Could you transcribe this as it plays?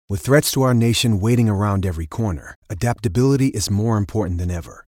With threats to our nation waiting around every corner, adaptability is more important than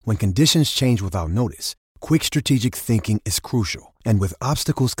ever. When conditions change without notice, quick strategic thinking is crucial. And with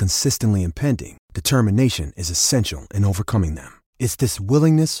obstacles consistently impending, determination is essential in overcoming them. It's this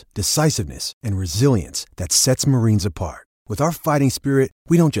willingness, decisiveness, and resilience that sets Marines apart. With our fighting spirit,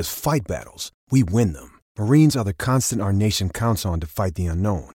 we don't just fight battles, we win them. Marines are the constant our nation counts on to fight the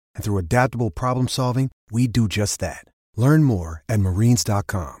unknown. And through adaptable problem solving, we do just that. Learn more at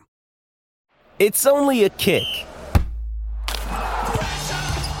marines.com. It's only a kick,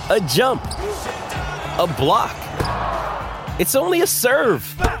 a jump, a block. It's only a serve.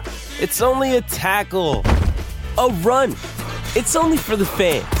 It's only a tackle, a run. It's only for the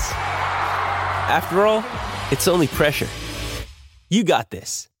fans. After all, it's only pressure. You got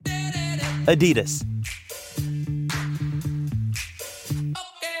this. Adidas.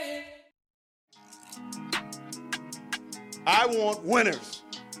 I want winners.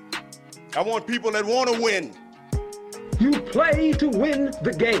 I want people that want to win. You play to win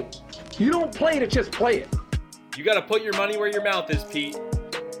the game. You don't play to just play it. You got to put your money where your mouth is, Pete.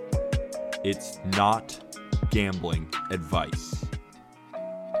 It's not gambling advice.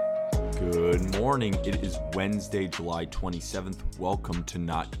 Good morning. It is Wednesday, July 27th. Welcome to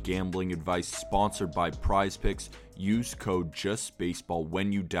Not Gambling Advice, sponsored by PrizePicks. Use code JustBaseball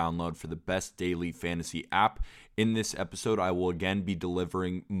when you download for the best daily fantasy app. In this episode, I will again be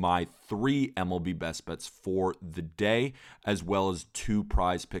delivering my 3 MLB best bets for the day, as well as 2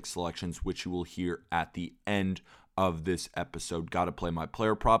 PrizePicks selections, which you will hear at the end of this episode. Got to play my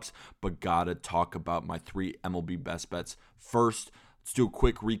player props, but got to talk about my 3 MLB best bets first. Let's do a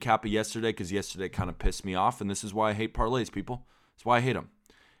quick recap of yesterday, because yesterday kind of pissed me off, and this is why I hate parlays, people. That's why I hate them.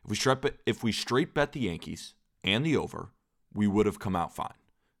 If we straight bet the Yankees and the over, we would have come out fine.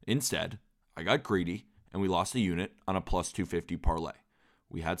 Instead, I got greedy, and we lost a unit on a plus 250 parlay.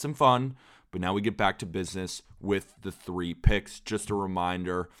 We had some fun, but now we get back to business with the 3 picks. Just a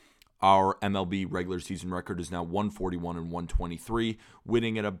reminder, our MLB regular season record is now 141 and 123,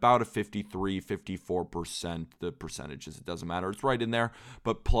 winning at about a 53-54%. The percentages, it doesn't matter. It's right in there,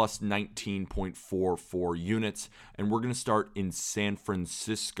 but plus 19.44 units. And we're going to start in San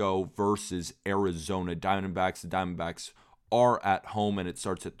Francisco versus Arizona Diamondbacks. The Diamondbacks are at home, and it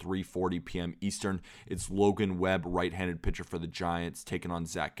starts at 3:40 p.m. Eastern. It's Logan Webb, right-handed pitcher for the Giants, taking on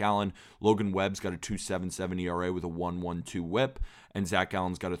Zach Gallen. Logan Webb's got a 2.77 ERA with a 1.12 whip, and Zach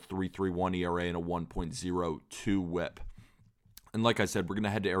Gallen's got a 3.31 ERA and a 1.02 whip. And like I said, we're going to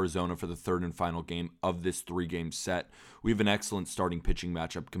head to Arizona for the third and final game of this 3-game set. We have an excellent starting pitching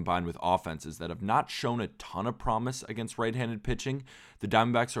matchup combined with offenses that have not shown a ton of promise against right-handed pitching. The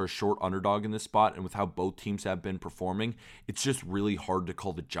Diamondbacks are a short underdog in this spot, and with how both teams have been performing, it's just really hard to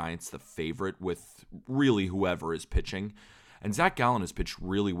call the Giants the favorite with really whoever is pitching. And Zach Gallen has pitched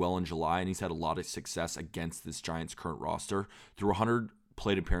really well in July, and he's had a lot of success against this Giants current roster. Through 100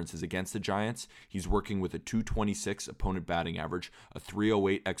 plate appearances against the Giants, he's working with a 226 opponent batting average, a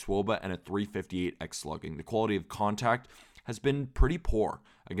 308 xWOBA, and a 358 xSlugging. The quality of contact has been pretty poor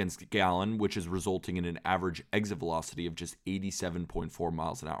against Gallen, which is resulting in an average exit velocity of just 87.4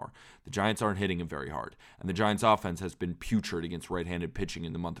 miles an hour. The Giants aren't hitting him very hard, and the Giants' offense has been putrid against right-handed pitching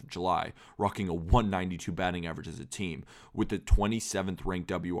in the month of July, rocking a 192 batting average as a team with the 27th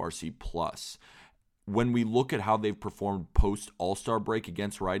ranked WRC+. When we look at how they've performed post-All-Star break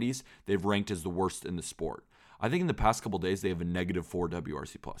against righties, they've ranked as the worst in the sport. I think in the past couple days, they have a -4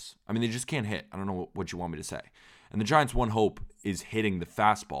 WRC+. I mean, they just can't hit. I don't know what you want me to say. And the Giants' one hope is hitting the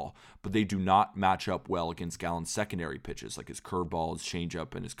fastball, but they do not match up well against Gallen's secondary pitches, like his curveball, his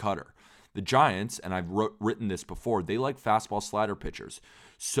changeup, and his cutter. The Giants, and I've written this before, they like fastball slider pitchers.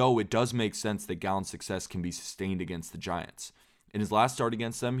 So it does make sense that Gallen's success can be sustained against the Giants. In his last start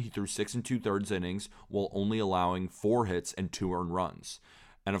against them, he threw 6 2/3 innings while only allowing 4 hits and 2 earned runs.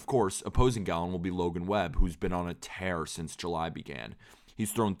 And of course, opposing Gallen will be Logan Webb, who's been on a tear since July began.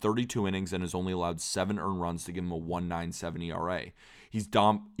 He's thrown 32 innings and has only allowed 7 earned runs to give him a 1.97 ERA.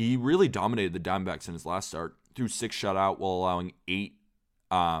 He really dominated the Diamondbacks in his last start, threw 6 shutout while allowing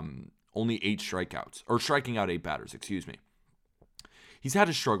only 8 strikeouts, or striking out 8 batters, He's had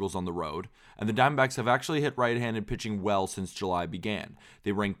his struggles on the road, and the Diamondbacks have actually hit right-handed pitching well since July began.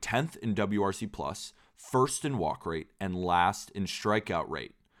 They rank 10th in WRC+, first in walk rate, and last in strikeout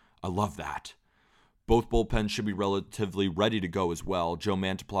rate. I love that. Both bullpens should be relatively ready to go as well. Joe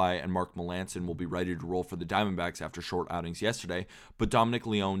Mantiply and Mark Melancon will be ready to roll for the Diamondbacks after short outings yesterday, but Dominic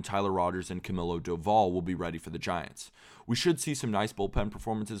Leone, Tyler Rogers, and Camilo Doval will be ready for the Giants. We should see some nice bullpen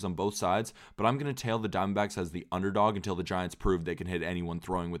performances on both sides, but I'm going to tail the Diamondbacks as the underdog until the Giants prove they can hit anyone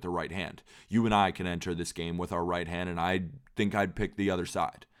throwing with their right hand. You and I can enter this game with our right hand, and I think I'd pick the other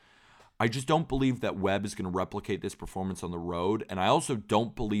side. I just don't believe that Webb is going to replicate this performance on the road. And I also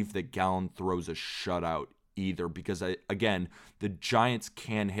don't believe that Gallen throws a shutout either because, again, the Giants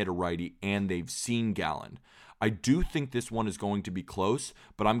can hit a righty and they've seen Gallen. I do think this one is going to be close,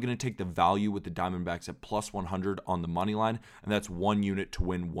 but I'm going to take the value with the Diamondbacks at plus 100 on the money line, and that's 1 unit to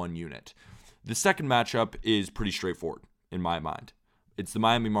win 1 unit. The second matchup is pretty straightforward in my mind. It's the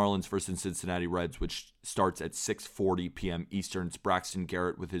Miami Marlins versus Cincinnati Reds, which starts at 6:40 p.m. Eastern. It's Braxton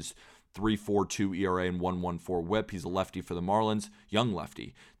Garrett with his 3.42 ERA and 1.14 whip. He's a lefty for the Marlins, young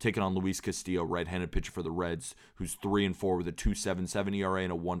lefty, taking on Luis Castillo, right-handed pitcher for the Reds, who's 3-4 with a 2.77 ERA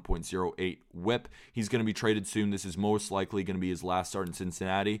and a 1.08 whip. He's going to be traded soon. This is most likely going to be his last start in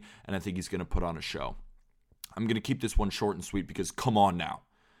Cincinnati, and I think he's going to put on a show. I'm going to keep this one short and sweet because come on now.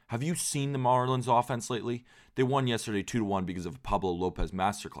 Have you seen the Marlins offense lately? They won yesterday 2-1 because of Pablo Lopez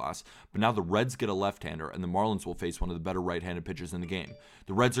masterclass, but now the Reds get a left-hander and the Marlins will face one of the better right-handed pitchers in the game.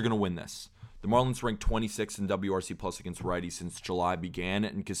 The Reds are going to win this. The Marlins ranked 26th in WRC plus against righties since July began,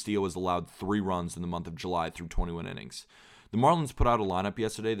 and Castillo has allowed 3 runs in the month of July through 21 innings. The Marlins put out a lineup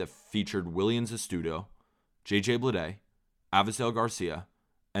yesterday that featured Willians Astudo, J.J. Bleday, Avisail Garcia,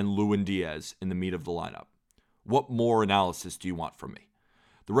 and Lewin Diaz in the meat of the lineup. What more analysis do you want from me?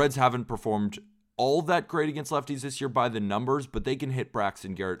 The Reds haven't performed all that great against lefties this year by the numbers, but they can hit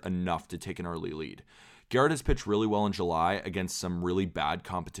Braxton Garrett enough to take an early lead. Garrett has pitched really well in July against some really bad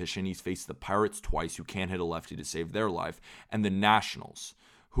competition. He's faced the Pirates twice, who can't hit a lefty to save their life, and the Nationals,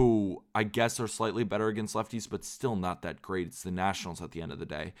 who I guess are slightly better against lefties, but still not that great. It's the Nationals at the end of the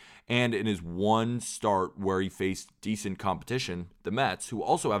day. And in his one start where he faced decent competition, the Mets, who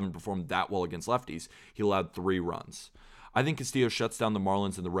also haven't performed that well against lefties, he allowed 3 runs. I think Castillo shuts down the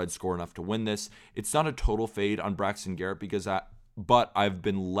Marlins and the Reds score enough to win this. It's not a total fade on Braxton Garrett but I've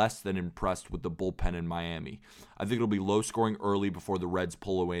been less than impressed with the bullpen in Miami. I think it'll be low scoring early before the Reds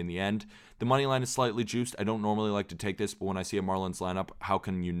pull away in the end. The money line is slightly juiced. I don't normally like to take this, but when I see a Marlins lineup, how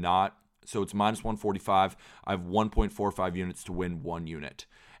can you not? So it's minus 145. I have 1.45 units to win 1 unit.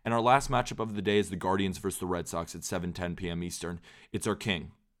 And our last matchup of the day is the Guardians versus the Red Sox at 7:10 p.m. Eastern. It's our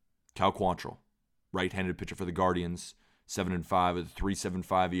king, Cal Quantrill, right-handed pitcher for the Guardians. 7-5 with a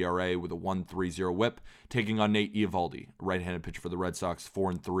 3.75 ERA with a 1.30 whip, taking on Nate Eovaldi, a right-handed pitcher for the Red Sox,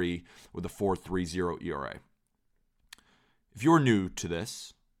 4-3 with a 4.30 ERA. If you're new to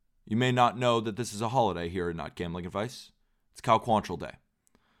this, you may not know that this is a holiday here at Not Gambling Advice. It's Cal Quantrill Day.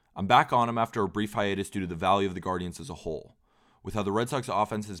 I'm back on him after a brief hiatus due to the value of the Guardians as a whole. With how the Red Sox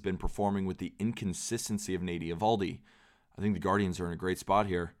offense has been performing with the inconsistency of Nate Eovaldi, I think the Guardians are in a great spot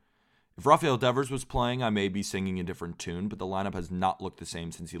here. If Rafael Devers was playing, I may be singing a different tune, but the lineup has not looked the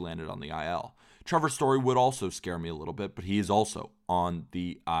same since he landed on the IL. Trevor Story would also scare me a little bit, but he is also on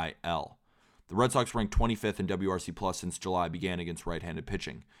the IL. The Red Sox ranked 25th in WRC Plus since July began against right-handed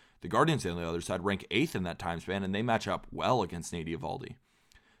pitching. The Guardians, on the other side, rank 8th in that time span, and they match up well against Nate Eovaldi.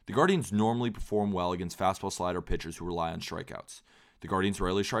 The Guardians normally perform well against fastball slider pitchers who rely on strikeouts. The Guardians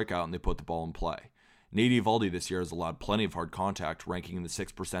rarely strike out, and they put the ball in play. Nate Eovaldi this year has allowed plenty of hard contact, ranking in the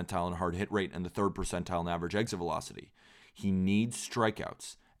 6th percentile in hard hit rate and the 3rd percentile in average exit velocity. He needs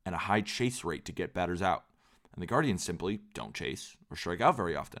strikeouts and a high chase rate to get batters out, and the Guardians simply don't chase or strike out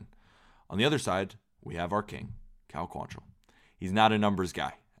very often. On the other side, we have our king, Cal Quantrill. He's not a numbers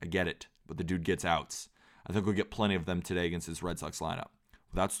guy, I get it, but the dude gets outs. I think we'll get plenty of them today against his Red Sox lineup.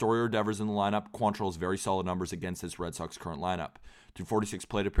 Without Story or Devers in the lineup, Quantrill has very solid numbers against his Red Sox current lineup. Through 46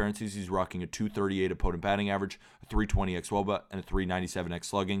 plate appearances, he's rocking a 238 opponent batting average, a 320 xWOBA, and a 397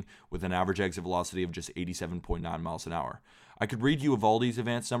 xSlugging, with an average exit velocity of just 87.9 miles an hour. I could read you Eovaldi's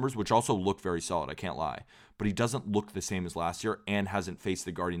advanced numbers, which also look very solid, I can't lie, but he doesn't look the same as last year and hasn't faced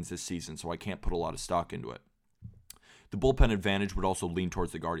the Guardians this season, so I can't put a lot of stock into it. The bullpen advantage would also lean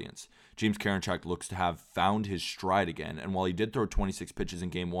towards the Guardians. James Karinchak looks to have found his stride again, and while he did throw 26 pitches in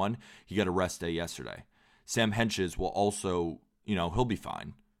Game 1, he got a rest day yesterday. Sam Hentges will also, he'll be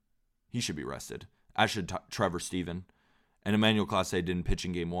fine. He should be rested, as should Trevor Stephen. And Emmanuel Clase didn't pitch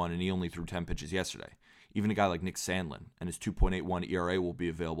in Game 1, and he only threw 10 pitches yesterday. Even a guy like Nick Sandlin and his 2.81 ERA will be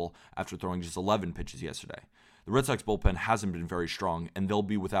available after throwing just 11 pitches yesterday. The Red Sox bullpen hasn't been very strong, and they'll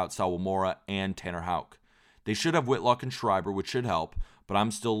be without Sawamura and Tanner Houck. They should have Whitlock and Schreiber, which should help, but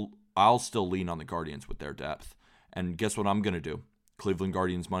I'll still lean on the Guardians with their depth. And guess what I'm going to do? Cleveland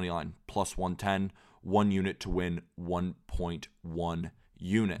Guardians moneyline, plus 110, 1 unit to win 1.1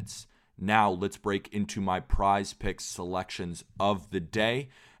 units. Now let's break into my PrizePicks selections of the day,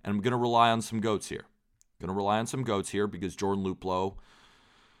 and I'm going to rely on some goats here. Because Jordan Luplow,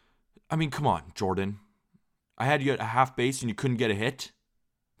 come on, Jordan. I had you at a half base and you couldn't get a hit.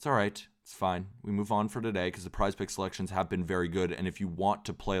 It's all right. It's fine. We move on for today because the PrizePicks selections have been very good. And if you want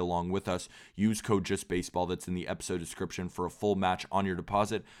to play along with us, use code JustBaseball that's in the episode description for a full match on your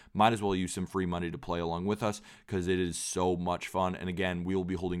deposit. Might as well use some free money to play along with us because it is so much fun. And again, we will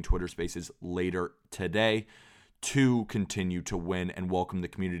be holding Twitter Spaces later today to continue to win and welcome the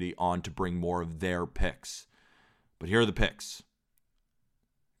community on to bring more of their picks. But here are the picks.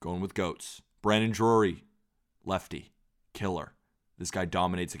 Going with GOATs. Brandon Drury, lefty, killer. This guy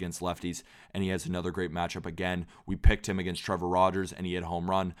dominates against lefties, and he has another great matchup again. We picked him against Trevor Rogers, and he hit a home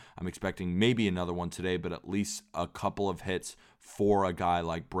run. I'm expecting maybe another one today, but at least a couple of hits for a guy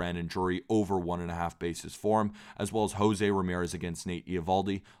like Brandon Drury, over 1.5 bases for him, as well as Jose Ramirez against Nate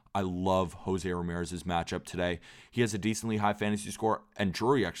Eovaldi. I love Jose Ramirez's matchup today. He has a decently high fantasy score, and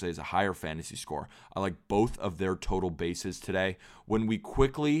Drury actually has a higher fantasy score. I like both of their total bases today. When we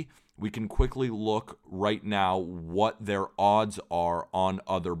can quickly look right now what their odds are on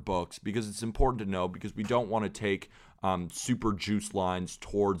other books, because it's important to know, because we don't want to take super juice lines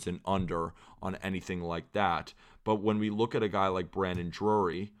towards and under on anything like that. But when we look at a guy like Brandon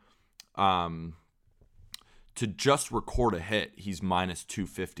Drury, to just record a hit, he's minus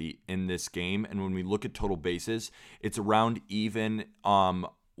 250 in this game. And when we look at total bases, it's around even. I'm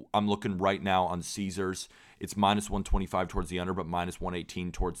looking right now on Caesars. It's minus 125 towards the under, but minus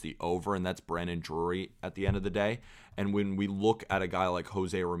 118 towards the over, and that's Brandon Drury at the end of the day. And when we look at a guy like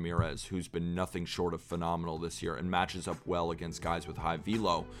Jose Ramirez, who's been nothing short of phenomenal this year and matches up well against guys with high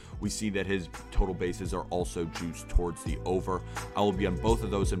velo, we see that his total bases are also juiced towards the over. I will be on both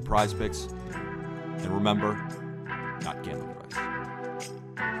of those in PrizePicks. And remember, not gambling advice.